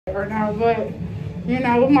Or no, but you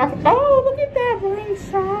know, oh, look at that ring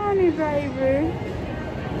shiny, baby.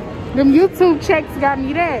 Them YouTube checks got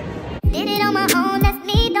me that. Did it on my own, that's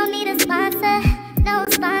me, don't need a sponsor. No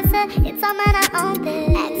sponsor, it's all mine, I own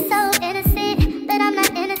this. Act so innocent, but I'm not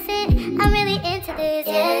innocent. I'm really into this,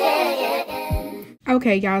 yeah.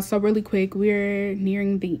 Okay, y'all, so really quick, we're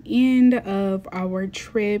nearing the end of our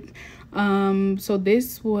trip. So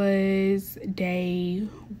this was day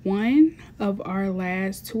 1 of our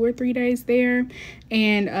last 2 or 3 days there,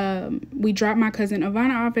 and we dropped my cousin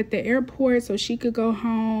Ivana off at the airport so she could go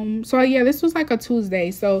home. So yeah, this was like a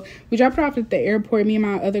Tuesday, so we dropped her off at the airport. Me and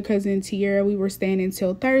my other cousin Tiara, we were staying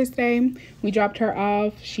until Thursday. We dropped her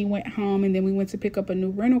off, she went home, and then we went to pick up a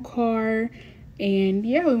new rental car. And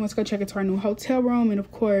yeah, we went to go check into our new hotel room, and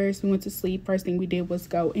of course we went to sleep. First thing we did was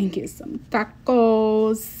go and get some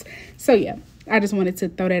tacos. So yeah, I just wanted to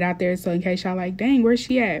throw that out there, so in case y'all like, dang, where's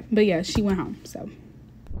she at? But yeah, she went home. So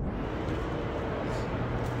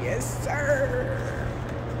yes, sir.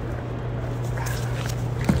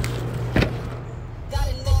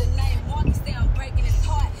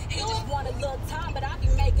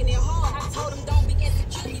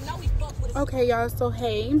 Okay, y'all, so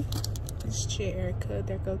hey, this is Erica,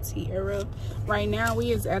 there go Tiara. Right now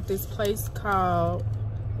we is at this place called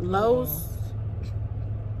Los,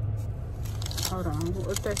 hold on,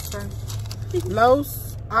 what's that say?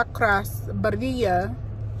 Los Acras Barilla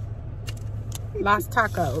Las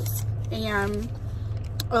Tacos, and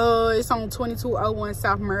it's on 2201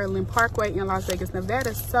 South Maryland Parkway in Las Vegas,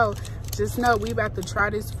 Nevada. So just know we about to try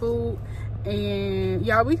this food. And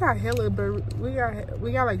y'all, we got hella, but we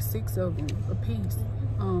got like 6 of them a piece.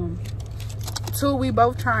 2, we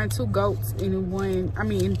both trying 2 goats and 1, I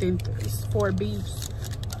mean, and then 4 beefs.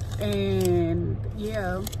 And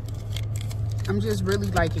yeah, I'm just really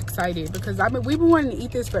like excited because we've been wanting to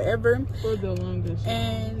eat this forever, for the longest,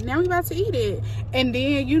 and now we about to eat it. And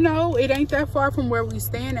then, you know, it ain't that far from where we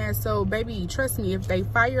stand at, so baby, trust me, if they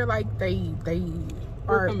fire like they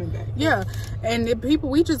are coming back. Yeah, and the people,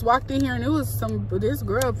 we just walked in here and it was this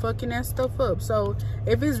girl fucking that stuff up. So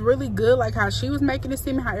if it's really good like how she was making it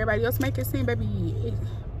seem, how everybody else make it seem, baby,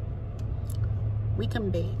 we come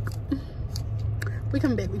back. We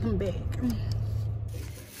come back.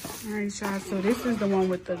 All right, y'all, so this is the one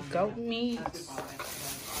with the goat meat,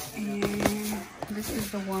 and this is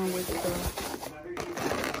the one with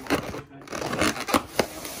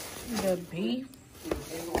the beef.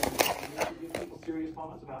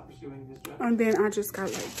 And then I just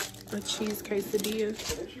got like a cheese quesadilla,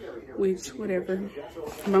 which whatever.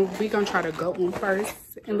 We gonna try the goat one first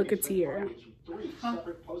and look at Tiara. Huh?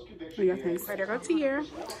 What y'all think? So there go Tiara.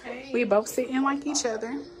 We both sitting like each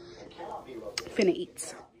other. Finna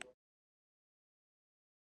eat.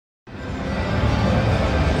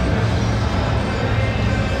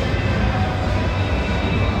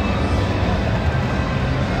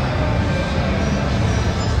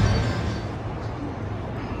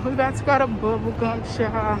 We about to go to bubblegum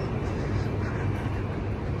shop.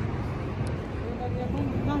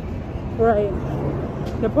 Right.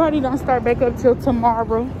 The party don't start back up till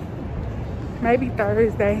tomorrow. Maybe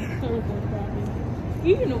Thursday.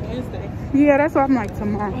 Even a Wednesday. Yeah, that's why I'm like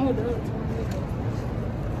tomorrow. Oh,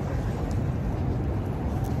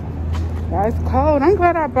 yeah, it's cold. I'm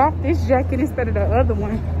glad I bought this jacket instead of the other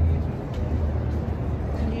one.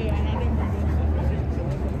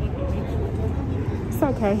 It's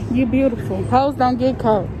okay. You're beautiful. Hoes don't get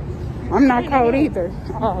cold. I'm not cold either.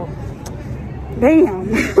 Oh, damn.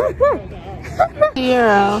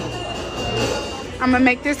 Yeah. I'm gonna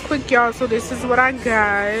make this quick, y'all. So this is what I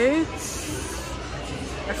got.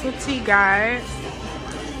 That's what T got.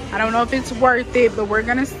 I don't know if it's worth it, but we're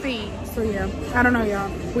gonna see. So yeah, I don't know, y'all.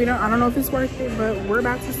 I don't know if it's worth it, but we're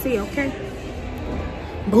about to see. Okay.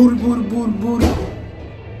 Booty.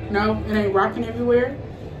 No, it ain't rocking everywhere.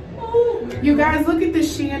 You guys, look at the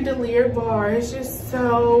chandelier bar. It's just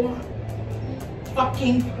so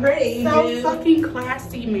fucking pretty. So fucking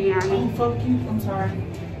classy, man. I'm sorry.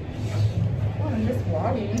 Oh, I'm just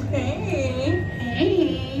vlogging.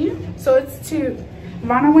 Hey. So it's 2.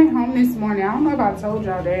 Vana went home this morning. I don't know if I told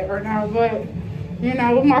y'all that or not, but you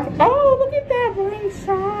know, oh, look at that ring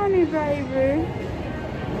shiny, baby.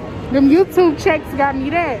 Them YouTube checks got me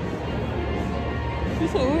that.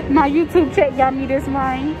 My YouTube check got me this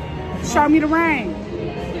ring. Show me the ring.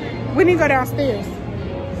 We need to go downstairs.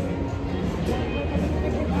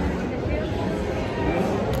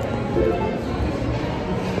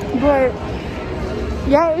 But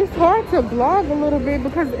yeah, it's hard to vlog a little bit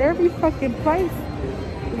because every fucking place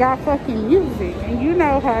got fucking music, and you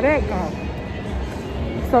know how that goes.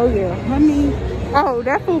 So yeah, oh,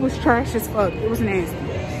 that food was trash as fuck. It was nasty.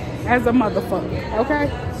 as a motherfucker, okay?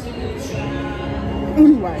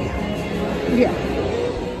 Anyway, yeah.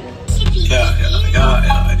 Yeah.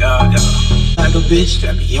 Like a bitch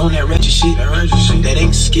that be on that ratchet shit, that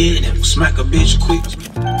ain't scared and will smack a bitch quick.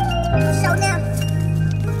 Show them.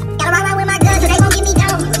 Gotta ride with my guns so they won't get me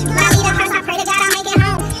down. When I leave the house, I pray to God I make it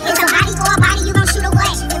home. If somebody for a body, you gon' shoot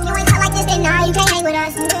away. If you ain't cut like this, then nah, you can't hang with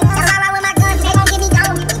us. Gotta ride with my guns so they won't get me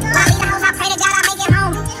down. When I leave the house, I pray to God I make it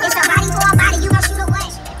home. If somebody for a body, you gon' shoot away.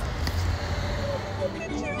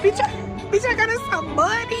 Bitch, I got us some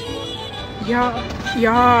money.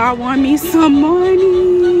 Y'all, I want me some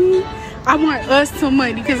money. I want us some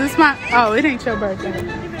money because it's my, oh, it ain't your birthday.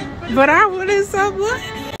 But I wanted some money.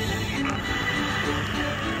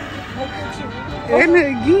 And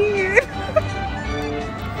again.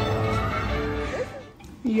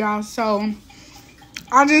 Y'all, so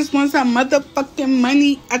I just want some motherfucking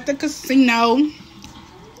money at the casino.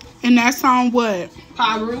 And that's on what?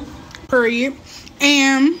 Paru. Period.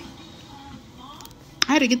 And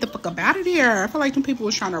I had to get the fuck up out of there. I feel like some people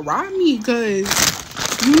was trying to rob me because,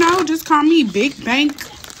 you know, just call me Big Bank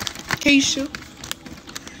Keisha.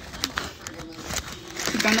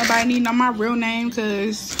 Don't nobody need to know my real name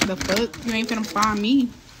because the fuck, you ain't finna find me.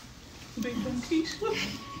 Big Bank Keisha.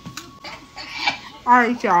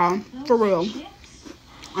 Alright, y'all. For real.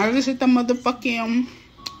 I just hit the motherfucking,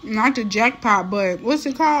 not the jackpot, but what's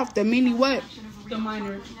it called? The mini what? The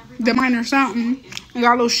minor. The minor something. I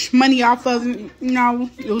got a little money off of it. You know,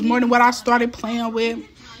 it was more than what I started playing with.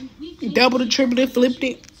 Doubled it, tripled it, flipped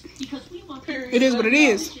it. It is what it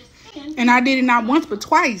is. And I did it not once but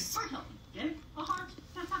twice.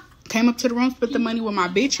 Came up to the room, split the money with my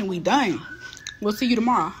bitch, and we done. We'll see you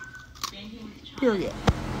tomorrow. Period.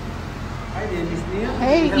 Hi there, Miss Nia.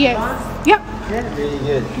 Hey, yes. Yep. Yeah, very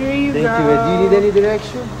good. Here you go. Thank you. Do you need any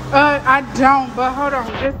direction? I don't, but hold on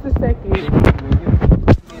just a second.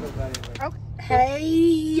 Okay.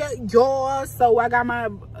 Hey, y'all. So I got my,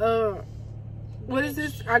 what is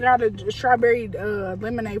this? I got a strawberry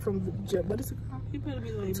lemonade from, what is it called? You better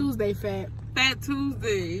be like Tuesday Fat. Fat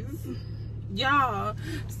Tuesdays. Y'all,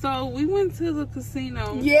 so we went to the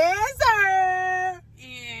casino. Yes, sir.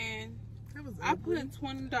 And I put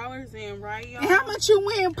 $20 in, right, y'all? And how much you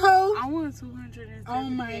win, Poe? I won $278. Oh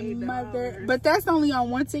my mother. But that's only on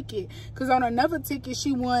one ticket. Because on another ticket,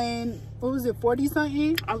 she won, what was it, 40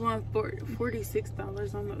 something? I won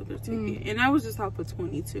 $46 on the other ticket. And I was just off for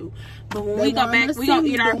 22. But when we go back, we gonna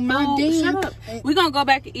eat our food. Shut up. We gonna go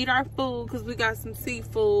back and eat our food because we got some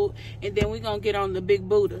seafood. And then we gonna get on the Big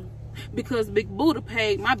Buddha. Because Big Buddha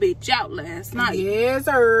paid my bitch out last night. Yes,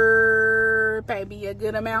 sir. Paid me a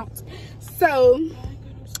good amount. So,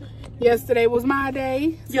 yesterday was my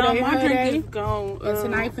day. Y'all, my drink is gone. And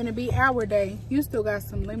tonight finna be our day. You still got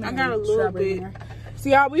some lemonade. I got a little bit. In there. So,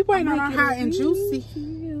 y'all, we waiting on our hot and juicy.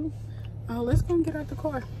 Oh, let's go and get out the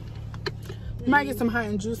car. We might get some hot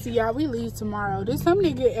and juicy, y'all. We leave tomorrow. There's some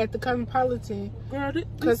nigga at the Cosmopolitan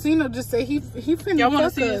Casino just say he finna fuck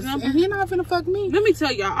us. And he not finna fuck me. Let me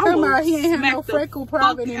tell y'all, I will he ain't have no smack the freckle fuck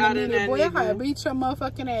problem in out a of minute. that Boy, I nigga. beat your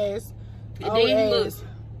motherfucking ass. And then look,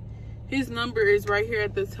 his number is right here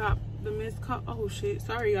at the top. The missed call. Oh shit,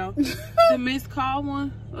 sorry y'all. The missed call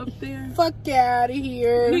one up there. Fuck out of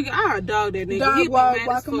here. Nigga, I dog that nigga. Dog He walk, mad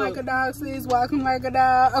walk him like a dog, sis. Walk him like a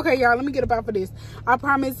dog. Okay, y'all, let me get up out for this. I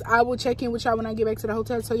promise I will check in with y'all when I get back to the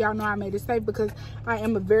hotel so y'all know I made it safe because I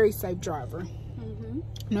am a very safe driver.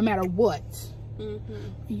 No matter what. And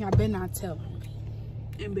y'all better not tell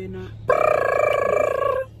me. And better not.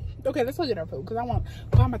 Okay, let's go get our food because I'm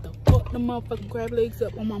about to fuck the motherfucking crab legs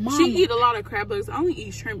up on my mama. She eat a lot of crab legs. I only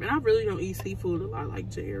eat shrimp, and I really don't eat seafood a lot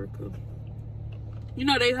like Jerica. You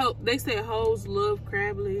know they say hoes love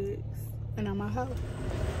crab legs. And I'm a hoe.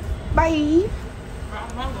 Bye.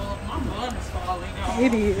 My mud is falling off.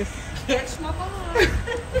 It is. Catch my mud.